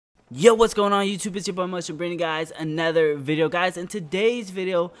Yo, what's going on YouTube? It's your boy Motion bringing guys another video. Guys, in today's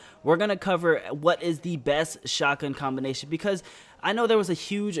video we're gonna cover what is the best shotgun combination, because I know there was a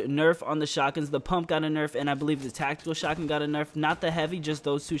huge nerf on the shotguns. The pump got a nerf, and I believe the tactical shotgun got a nerf. Not the heavy, just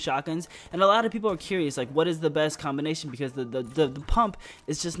those two shotguns. And a lot of people are curious, like, what is the best combination? Because the pump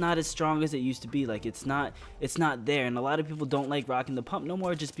is just not as strong as it used to be. Like, it's not there. And a lot of people don't like rocking the pump no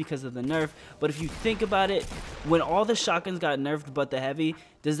more just because of the nerf. But if you think about it, when all the shotguns got nerfed but the heavy,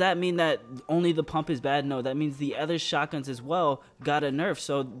 does that mean that only the pump is bad? No, that means the other shotguns as well got a nerf.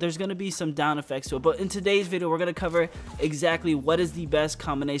 So there's going to be some down effects to it. But in today's video, we're going to cover exactly what is the best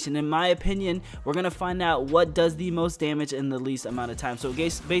combination. In my opinion, we're going to find out what does the most damage in the least amount of time. So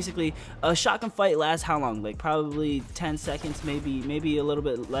basically, a shotgun fight lasts how long? Like probably 10 seconds, maybe a little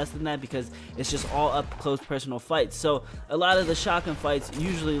bit less than that, because it's just all up close personal fights. So a lot of the shotgun fights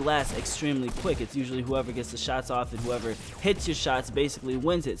usually last extremely quick. It's usually whoever gets the shots off and whoever hits your shots basically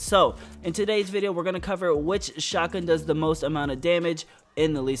wins it. So in today's video, we're going to cover which shotgun does the most amount of damage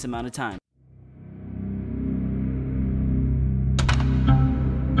in the least amount of time.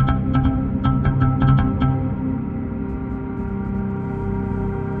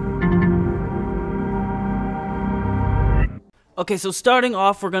 Okay, so starting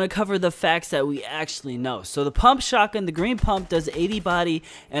off, we're going to cover the facts that we actually know. So the pump shotgun, the green pump, does 80 body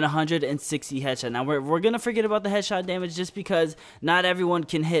and 160 headshot. Now, we're going to forget about the headshot damage just because not everyone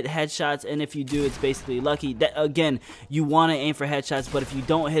can hit headshots, and if you do, it's basically lucky. Again, you want to aim for headshots, but if you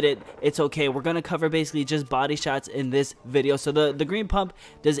don't hit it, it's okay. We're going to cover basically just body shots in this video. So the green pump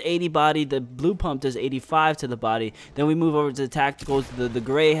does 80 body, the blue pump does 85 to the body. Then we move over to the tacticals. The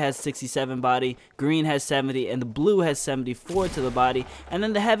gray has 67 body, green has 70, and the blue has 74 to the body. And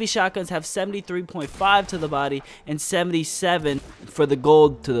then the heavy shotguns have 73.5 to the body and 77 for the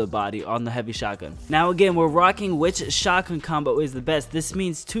gold to the body on the heavy shotgun. Now again, we're rocking which shotgun combo is the best. This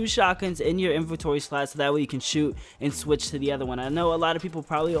means 2 shotguns in your inventory slot, so that way you can shoot and switch to the other one. I know a lot of people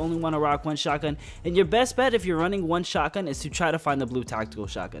probably only want to rock one shotgun, and your best bet if you're running one shotgun is to try to find the blue tactical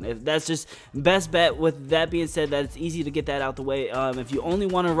shotgun. If that's just best bet. With that being said, that it's easy to get that out the way. If you only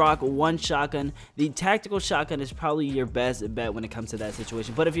want to rock one shotgun, the tactical shotgun is probably your best bet when it comes to that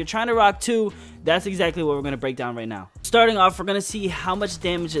situation. But if you're trying to rock 2, that's exactly what we're going to break down right now. Starting off, we're going to see how much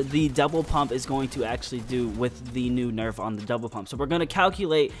damage the double pump is going to actually do with the new nerf on the double pump. So we're going to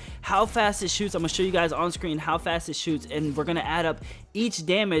calculate how fast it shoots. I'm going to show you guys on screen how fast it shoots, and we're going to add up each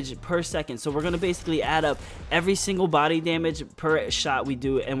damage per second. So we're going to basically add up every single body damage per shot we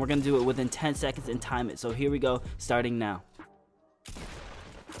do, and we're going to do it within 10 seconds and time it. So here we go, starting now.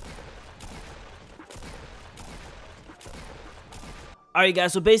 Alright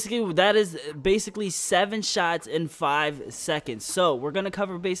guys, so basically that is basically 7 shots in 5 seconds. So we're going to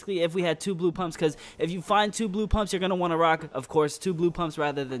cover basically if we had 2 blue pumps, because if you find 2 blue pumps, you're going to want to rock, of course, 2 blue pumps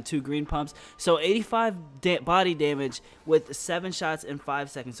rather than 2 green pumps. So 85 body damage with 7 shots in 5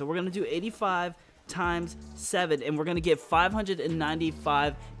 seconds. So we're going to do 85 times 7, and we're going to get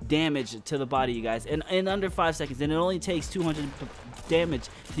 595 damage to the body, you guys, in under 5 seconds, and it only takes 200 damage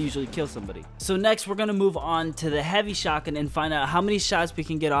to usually kill somebody. So next, we're going to move on to the heavy shotgun and find out how many shots we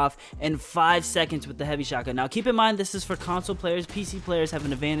can get off in 5 seconds with the heavy shotgun. Now keep in mind, this is for console players. PC players have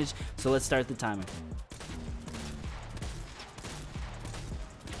an advantage, so let's start the timer.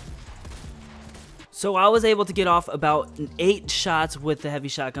 So I was able to get off about 8 shots with the heavy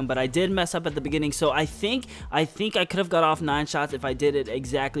shotgun, but I did mess up at the beginning. So I think I could have got off 9 shots if I did it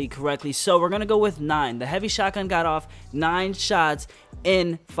exactly correctly. So we're going to go with 9. The heavy shotgun got off 9 shots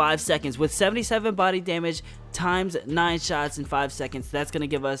in 5 seconds with 77 body damage times 9 shots in 5 seconds. That's going to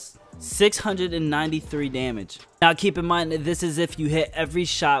give us 693 damage. Now keep in mind, this is if you hit every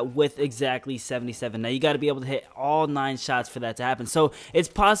shot with exactly 77. Now you got to be able to hit all 9 shots for that to happen. So it's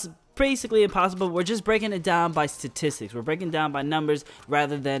basically impossible. We're just breaking it down by statistics. We're breaking down by numbers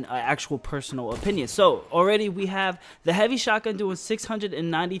rather than actual personal opinion. So already we have the heavy shotgun doing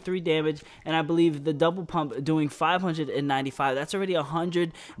 693 damage, and I believe the double pump doing 595. That's already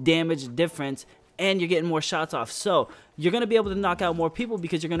 100 damage difference, and you're getting more shots off. So you're going to be able to knock out more people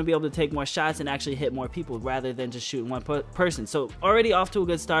because you're going to be able to take more shots and actually hit more people rather than just shooting one person. So already off to a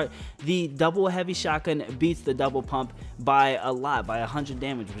good start. The double heavy shotgun beats the double pump by a lot, by 100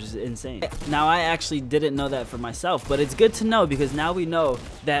 damage, which is insane. Now I actually didn't know that for myself, but it's good to know, because now we know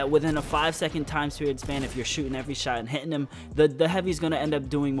that within a 5-second time period span, if you're shooting every shot and hitting them, the heavy is going to end up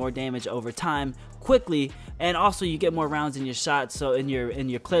doing more damage over time quickly, and also you get more rounds in your shots, so in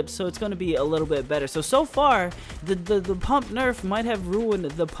your clips, so it's going to be a little bit better. So far the the pump nerf might have ruined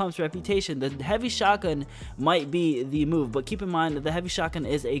the pump's reputation. The heavy shotgun might be the move, but keep in mind that the heavy shotgun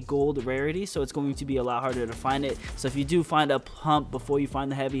is a gold rarity, so it's going to be a lot harder to find it. So if you do find a pump before you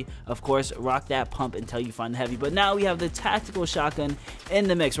find the heavy, of course rock that pump until you find the heavy. But now we have the tactical shotgun in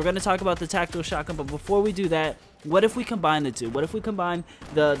the mix. We're going to talk about the tactical shotgun, but before we do that, what if we combine the two? What if we combine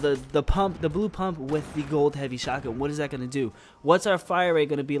the pump, the blue pump, with the gold heavy shotgun? What is that going to do? What's our fire rate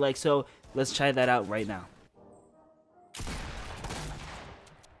going to be like? So let's try that out right now.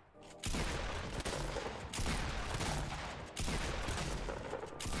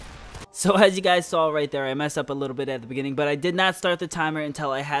 So as you guys saw right there, I messed up a little bit at the beginning, but I did not start the timer until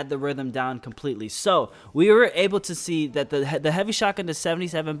I had the rhythm down completely. So we were able to see that the heavy shotgun does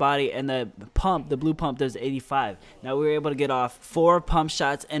 77 body and the pump, the blue pump, does 85. Now we were able to get off 4 pump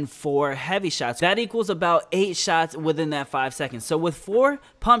shots and 4 heavy shots. That equals about 8 shots within that 5 seconds. So with 4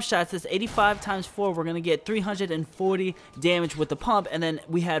 pump shots, that's 85 times 4. We're going to get 340 damage with the pump, and then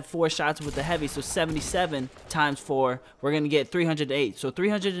we had 4 shots with the heavy, so 77 times 4, we're going to get 308. So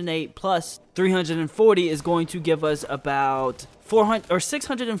 308 plus 340 is going to give us about 400 or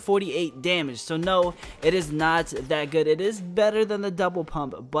 648 damage. So no, it is not that good. It is better than the double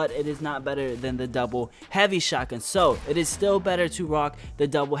pump, but it is not better than the double heavy shotgun. So it is still better to rock the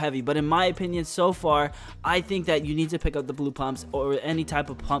double heavy, but in my opinion so far, I think that you need to pick up the blue pumps or any type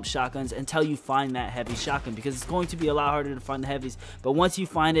of pump shotguns until you find that heavy shotgun, because it's going to be a lot harder to find the heavies. But once you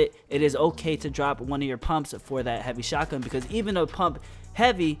find it, it is okay to drop one of your pumps for that heavy shotgun, because even a pump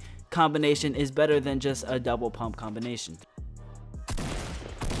heavy combination is better than just a double pump combination.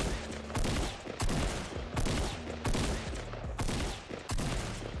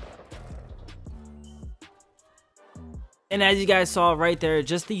 And as you guys saw right there,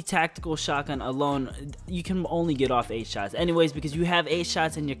 just the tactical shotgun alone, you can only get off 8 shots anyways, because you have 8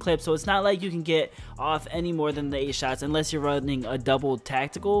 shots in your clip. So it's not like you can get off any more than the 8 shots unless you're running a double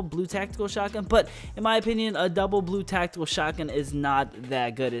tactical, blue tactical shotgun. But in my opinion, a double blue tactical shotgun is not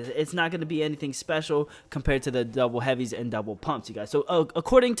that good. It's not going to be anything special compared to the double heavies and double pumps, you guys. So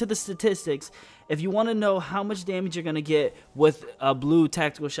according to the statistics, if you want to know how much damage you're going to get with a blue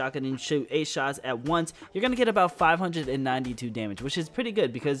tactical shotgun and you shoot 8 shots at once, you're going to get about 592 damage, which is pretty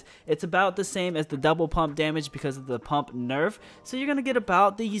good because it's about the same as the double pump damage because of the pump nerf. So you're going to get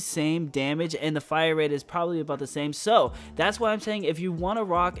about the same damage, and the fire rate is probably about the same. So that's why I'm saying if you want to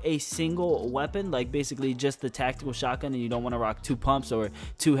rock a single weapon, like basically just the tactical shotgun, and you don't want to rock 2 pumps or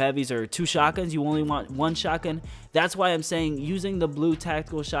 2 heavies or 2 shotguns, you only want 1 shotgun, that's why I'm saying using the blue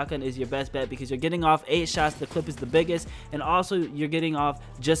tactical shotgun is your best bet, because you're getting off 8 shots, the clip is the biggest, and also you're getting off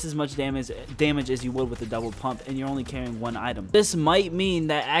just as much damage as you would with the double pump, and you're only carrying 1 item. This might mean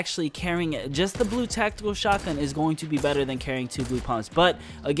that actually carrying just the blue tactical shotgun is going to be better than carrying 2 blue pumps, but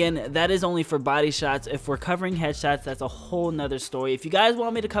again, that is only for body shots. If we're covering headshots, that's a whole nother story. If you guys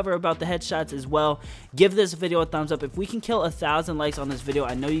want me to cover about the headshots as well, give this video a thumbs up. If we can kill 1,000 likes on this video,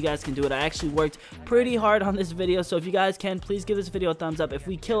 I know you guys can do it. I actually worked pretty hard on this video, so if you guys can, please give this video a thumbs up. If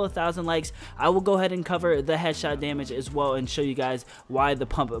we kill 1,000 likes, I will go ahead and cover the headshot damage as well and show you guys why the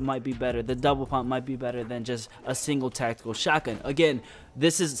pump might be better, the double pump might be better than just a single tactical shotgun. Again,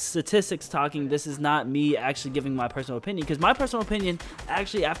 this is statistics talking. This is not me actually giving my personal opinion, because my personal opinion,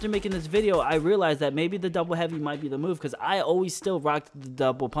 actually after making this video, I realized that maybe the double heavy might be the move, because I always still rocked the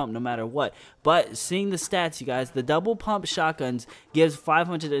double pump no matter what. But seeing the stats, you guys, the double pump shotguns gives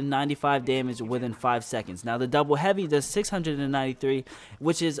 595 damage within 5 seconds. Now the double heavy does 693,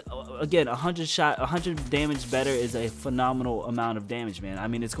 which is again 100 damage better. Is a phenomenal amount of damage, man. I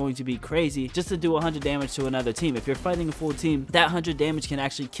mean, it's going to be crazy just to do 100 damage to another team. If you're fighting a full team, that 100 damage can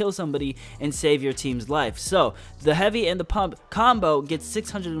actually kill somebody and save your team's life. So the heavy and the pump combo gets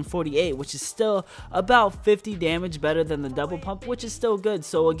 648, which is still about 50 damage better than the double pump, which is still good.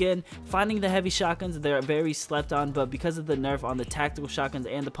 So again, finding the heavy shotguns, they're very slept on, but because of the nerf on the tactical shotguns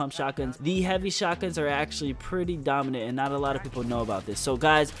and the pump shotguns, the heavy shotguns are actually pretty dominant, and not a lot of people know about this. So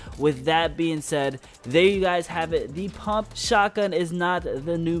guys, with that being said, there you guys have it. The pump shotgun is not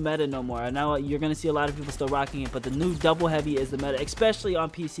the new meta no more. I know you're gonna see a lot of people still rocking it, but the new double heavy is the meta, especially on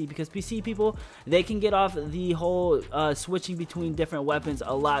PC, because PC people, they can get off the whole switching between different weapons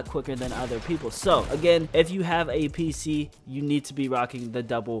a lot quicker than other people. So again, if you have a PC, you need to be rocking the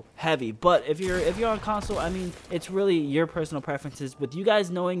double heavy. But if you're on console, I mean, it's really your personal preferences. With you guys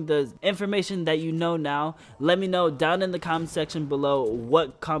knowing the information that you know now, let me know down in the comment section below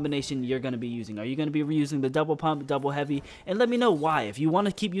what combination you're going to be using. Are you going to be reusing the double pump, double heavy? And let me know why. If you want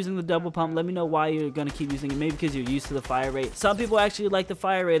to keep using the double pump, let me know why you're going to keep using it. Maybe because you're used to the fire rate. Some people actually actually like the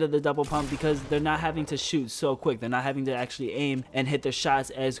fire rate of the double pump because they're not having to shoot so quick. They're not having to actually aim and hit their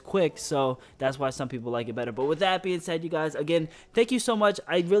shots as quick, so that's why some people like it better. But with that being said, you guys, again, thank you so much.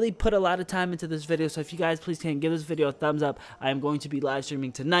 I really put a lot of time into this video, so if you guys please can give this video a thumbs up. I am going to be live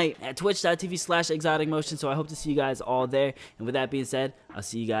streaming tonight at twitch.tv/exoticmotion, so I hope to see you guys all there. And with that being said, I'll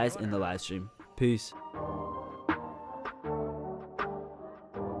see you guys in the live stream. Peace.